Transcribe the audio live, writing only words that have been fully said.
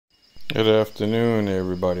Good afternoon,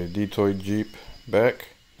 everybody. Detroit Jeep back,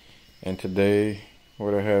 and today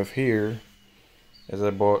what I have here is I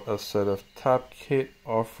bought a set of Top Kit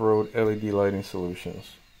off-road LED lighting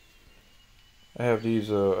solutions. I have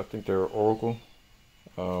these, I think they're Oracle,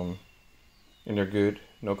 and they're good.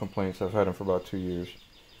 No complaints. I've had them for about 2 years,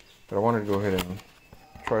 but I wanted to go ahead and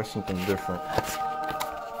try something different.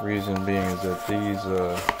 Reason being is that these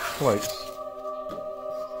lights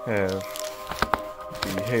have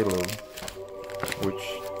the halo, which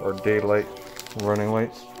are daylight running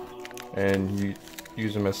lights, and you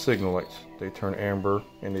use them as signal lights. They turn amber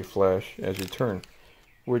and they flash as you turn,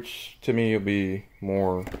 which to me will be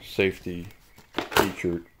more safety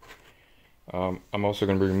featured. I'm also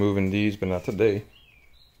going to be removing these, but not today.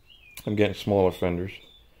 I'm getting smaller fenders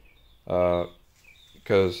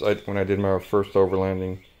because when I did my first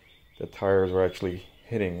overlanding, the tires were actually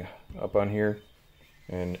hitting up on here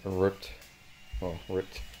and ripped.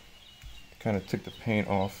 Kind of took the paint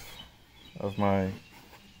off of my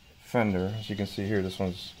fender. As you can see here, this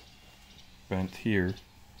one's bent here.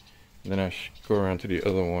 And then I go around to the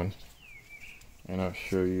other one and I'll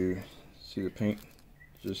show you. See the paint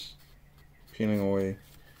just peeling away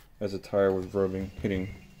as the tire was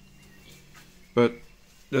hitting. But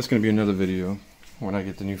that's going to be another video when I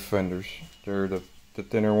get the new fenders. They're the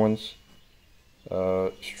thinner ones,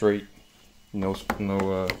 straight, no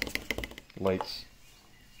lights.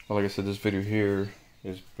 Well, like I said, this video here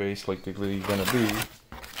is basically going to be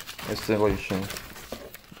installation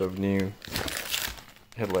of new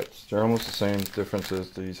headlights. They're almost the same. Difference is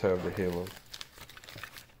these have the halo.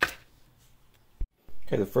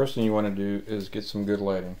 Okay, the first thing you want to do is get some good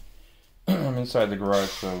lighting. I'm inside the garage,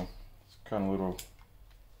 so it's kind of a little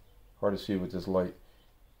hard to see with this light.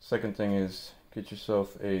 Second thing is get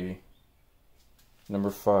yourself a number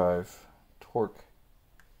 5 torque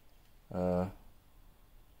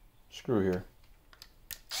screw here,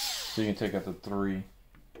 so you can take out the 3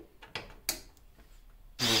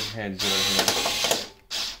 little heads that are here.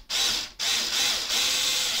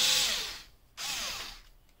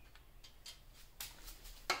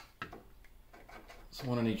 So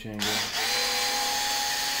one on each angle.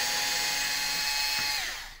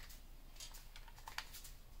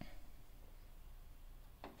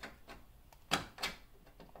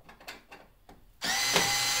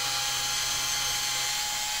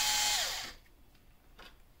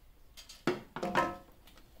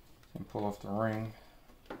 Pull off the ring.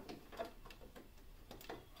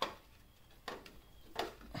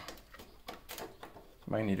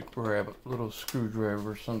 Might need to grab a little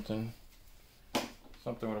screwdriver or something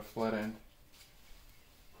with a flat end,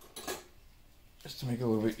 just to make it a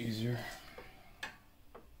little bit easier. I'm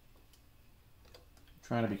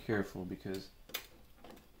trying to be careful because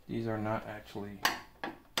these are not actually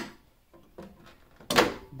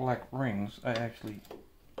black rings. I actually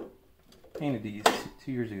painted these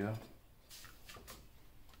 2 years ago.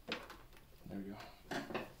 There we go.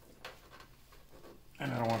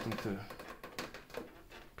 And I don't want them to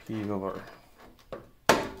peel or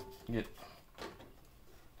get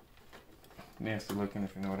nasty looking,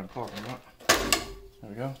 if you know what I'm talking about. There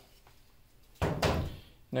we go.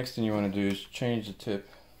 Next thing you want to do is change the tip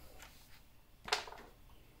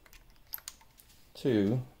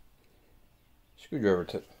to screwdriver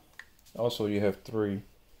tip. Also, you have 3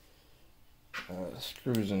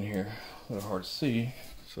 screws in here. A little hard to see,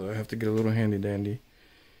 so I have to get a little handy dandy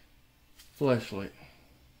flashlight.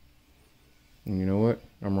 And you know what?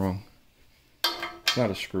 I'm wrong. It's not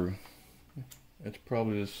a screw. It's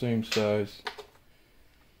probably the same size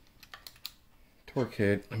torque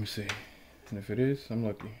head. Let me see. And if it is, I'm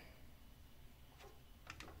lucky.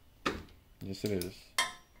 Yes, it is.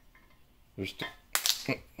 There's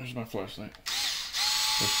my flashlight.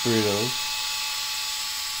 There's 3 of those.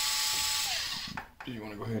 You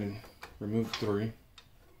want to go ahead and remove 3.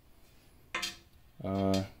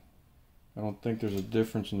 I don't think there's a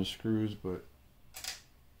difference in the screws, but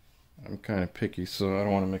I'm kind of picky, so I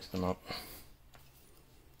don't want to mix them up.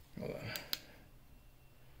 Hold on.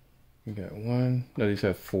 We got 1. No, these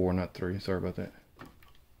have 4, not 3. Sorry about that.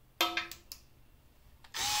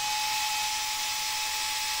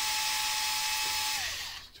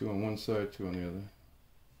 It's 2 on one side, 2 on the other.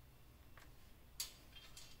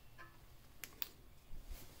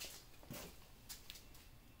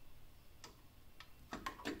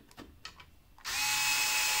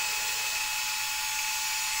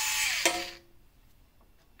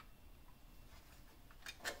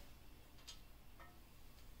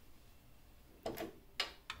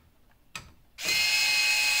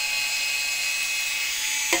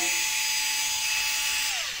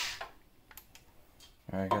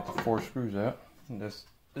 I got the 4 screws out, and this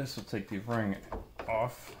this will take the ring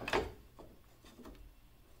off.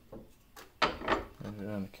 Put it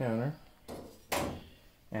on the counter.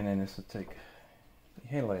 And then this will take the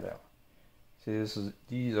headlight out. See,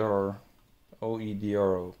 these are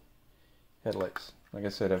OEDRO headlights. Like I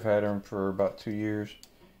said, I've had them for about 2 years.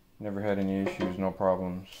 Never had any issues, no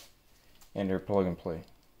problems. And they're plug and play.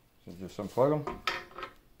 So just unplug them.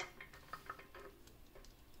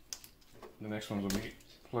 The next ones will be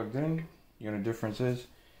plugged in. The only difference is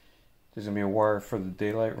there's going to be a wire for the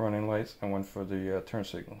daylight running lights and one for the turn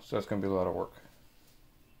signal. So that's going to be a lot of work.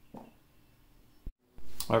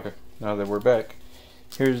 Okay, now that we're back,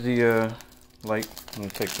 here's the light. I'm going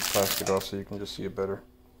to take the plastic off so you can just see it better.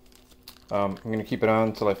 I'm going to keep it on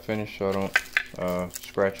until I finish so I don't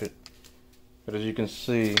scratch it. But as you can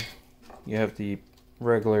see, you have the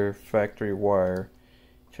regular factory wire,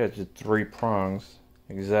 which has the 3 prongs,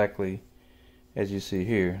 exactly as you see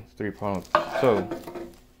here, 3 prongs. So,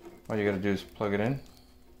 all you got to do is plug it in.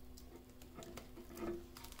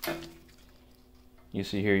 You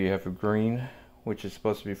see here you have a green, which is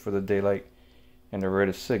supposed to be for the daylight, and the red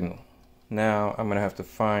is signal. Now I'm going to have to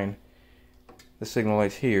find the signal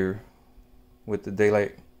lights here with the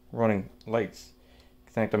daylight running lights.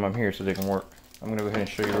 Connect them up here so they can work. I'm going to go ahead and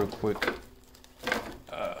show you real quick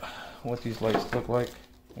what these lights look like.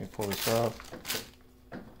 Let me pull this off.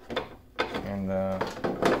 And lamp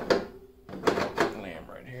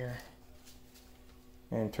right here.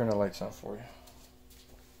 And turn the lights on for you.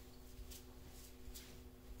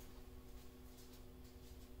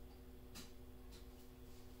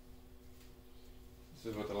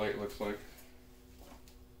 This is what the light looks like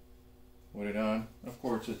with it on. Of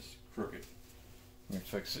course it's crooked. Let me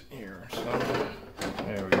fix it here. So,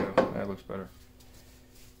 there we go. That looks better.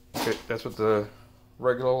 Okay, that's what the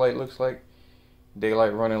regular light looks like.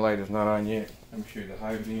 Daylight running light is not on yet. Let me show you the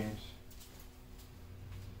high beams.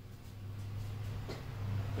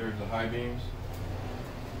 There's the high beams.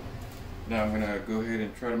 Now I'm going to go ahead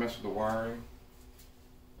and try to mess with the wiring,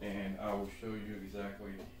 and I will show you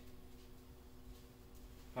exactly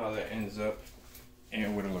how that ends up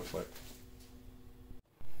and what it looks like.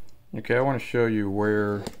 Okay, I want to show you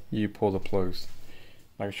where you pull the plugs.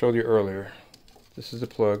 Like I showed you earlier, this is the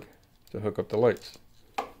plug to hook up the lights.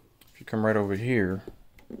 If you come right over here,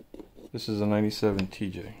 this is a 97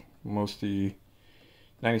 TJ. Most of the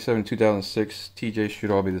 97 2006 TJ should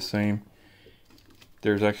all be the same.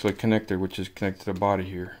 There's actually a connector which is connected to the body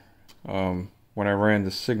here. When I ran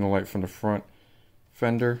the signal light from the front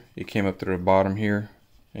fender, it came up to the bottom here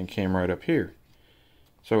and came right up here.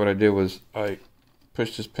 So what I did was I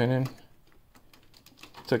pushed this pin in,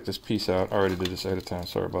 took this piece out. I already did this ahead of time,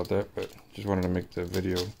 sorry about that, but just wanted to make the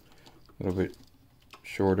video a little bit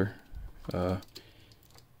shorter.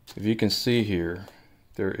 If you can see here,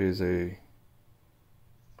 there is a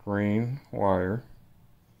green wire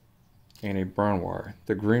and a brown wire.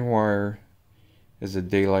 The green wire is the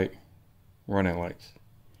daylight running lights.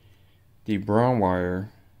 The brown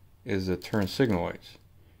wire is the turn signal lights.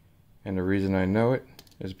 And the reason I know it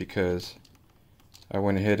is because I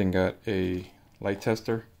went ahead and got a light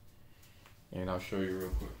tester, and I'll show you real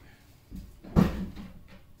quick.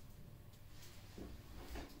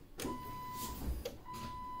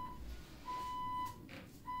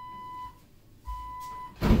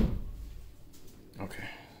 Okay,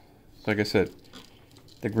 like I said,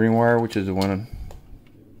 the green wire, which is the one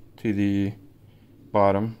to the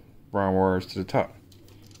bottom, brown wire is to the top.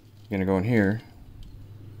 You're gonna go in here.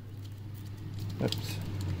 Oops.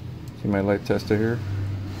 See my light tester here?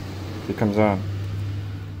 It comes on.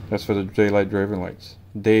 That's for the daylight driving lights.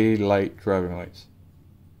 Daylight driving lights.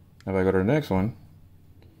 If I go to the next one,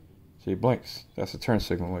 see it blinks. That's the turn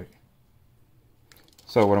signal light.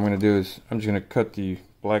 So what I'm going to do is I'm just going to cut the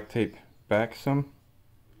black tape back some,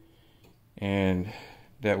 and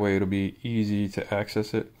that way it'll be easy to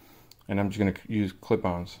access it. And I'm just going to use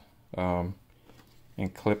clip-ons and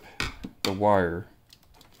clip the wire.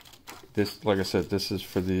 This, like I said, this is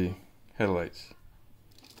for the headlights.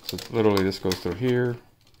 So literally this goes through here.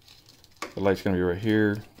 The light's gonna be right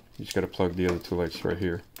here. You just gotta plug the other 2 lights right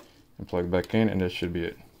here and plug back in, and that should be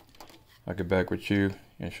it. I'll get back with you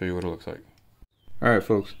and show you what it looks like. Alright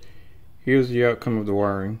folks, here's the outcome of the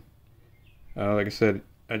wiring. Like I said,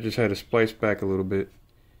 I just had to splice back a little bit,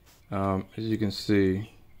 as you can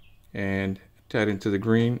see, and tied into the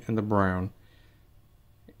green and the brown.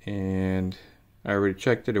 And I already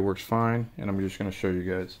checked it, it works fine, and I'm just going to show you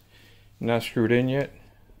guys. Not screwed in yet.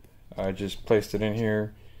 I just placed it in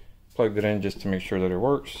here, plugged it in just to make sure that it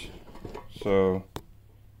works. So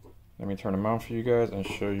let me turn them on for you guys and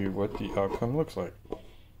show you what the outcome looks like.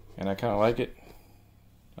 And I kind of like it.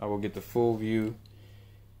 I will get the full view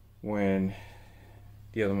when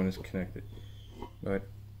the other one is connected. But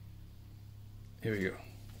here we go.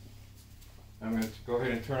 I'm going to go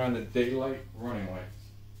ahead and turn on the daylight running lights.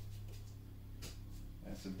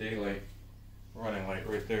 That's the daylight running light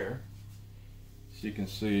right there. So you can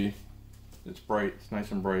see it's bright, it's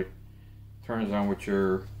nice and bright. Turns on with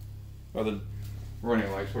your other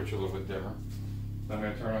running lights, which are a little bit dimmer. So I'm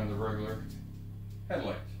going to turn on the regular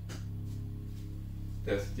headlight.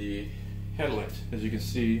 That's the headlight. As you can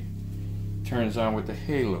see, it turns on with the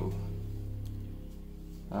halo.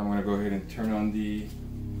 I'm going to go ahead and turn on the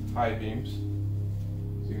high beams.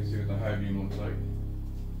 So you can see what the high beam looks like.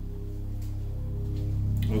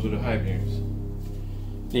 Those are the high beams.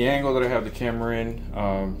 The angle that I have the camera in,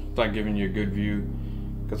 it's not giving you a good view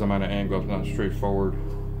because I'm at an angle, it's not straightforward.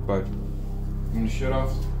 But I'm going to shut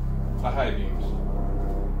off the high beams.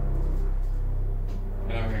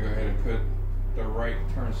 And I'm going to go ahead and put the right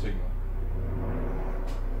turn signal.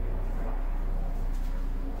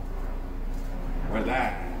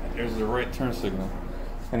 Voila! There's the right turn signal.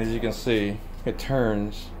 And as you can see, they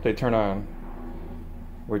turn on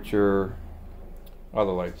with your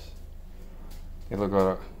other lights. They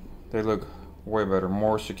look way better,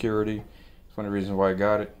 more security. It's one of the reasons why I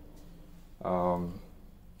got it,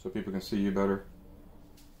 so people can see you better.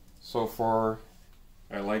 So far,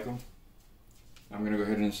 I like them. I'm gonna go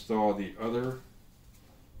ahead and install the other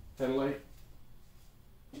headlight.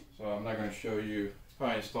 So I'm not gonna show you how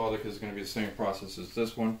I installed it because it's gonna be the same process as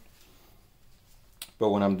this one. But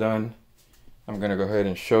when I'm done, I'm gonna go ahead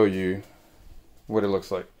and show you what it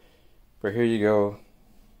looks like. But here you go.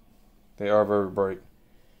 They are very bright.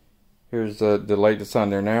 Here's the light that's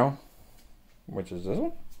on there now, which is this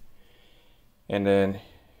one. And then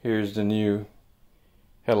here's the new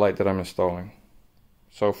headlight that I'm installing.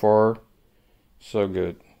 So far, so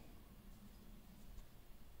good.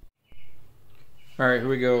 Alright, here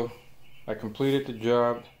we go. I completed the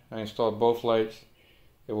job. I installed both lights.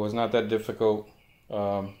 It was not that difficult.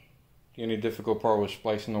 The only difficult part was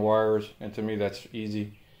splicing the wires, and to me that's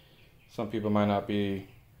easy. Some people might not be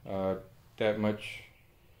that much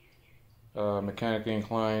mechanically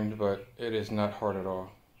inclined, but it is not hard at all.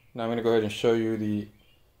 Now I'm going to go ahead and show you the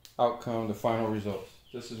outcome, the final results.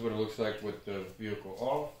 This is what it looks like with the vehicle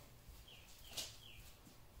off.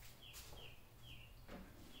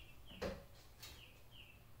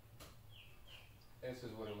 This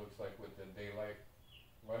is what it looks like with the daylight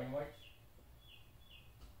running lights.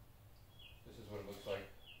 This is what it looks like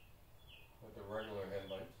with the regular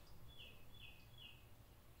headlights.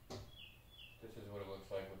 This is what it looks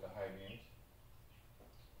like with the high beams.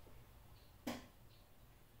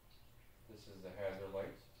 This is the hazard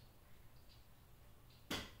lights.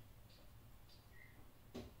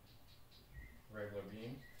 Regular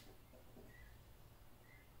beams.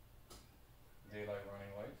 Daylight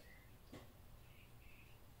running lights.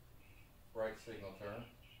 Right signal turn.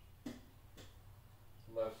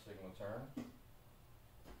 Left signal turn.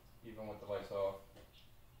 Even with the lights off,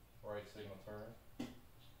 right signal turn.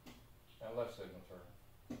 And left signal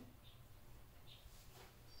turn.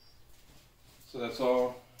 So that's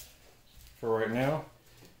all for right now.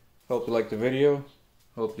 Hope you liked the video.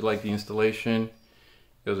 Hope you liked the installation.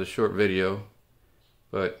 It was a short video,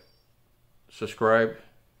 but subscribe,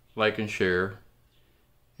 like, and share,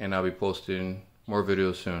 and I'll be posting more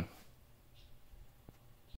videos soon.